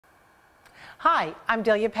Hi, I'm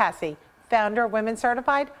Delia Passy, founder of Women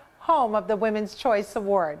Certified, home of the Women's Choice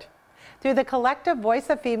Award. Through the collective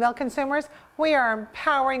voice of female consumers, we are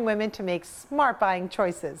empowering women to make smart buying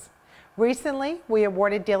choices. Recently, we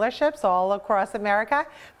awarded dealerships all across America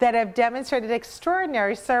that have demonstrated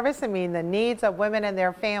extraordinary service in meeting the needs of women and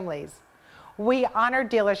their families. We honor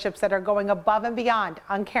dealerships that are going above and beyond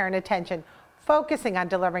on care and attention, focusing on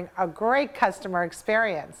delivering a great customer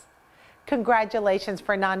experience. Congratulations,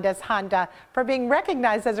 Fernandez Honda, for being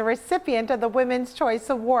recognized as a recipient of the Women's Choice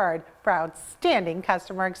Award for outstanding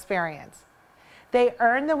customer experience. They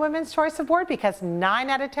earned the Women's Choice Award because 9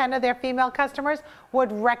 out of 10 of their female customers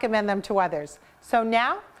would recommend them to others. So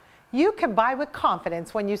now, you can buy with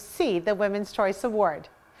confidence when you see the Women's Choice Award.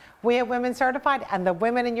 We at Women Certified and the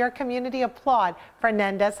women in your community applaud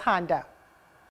Fernandez Honda.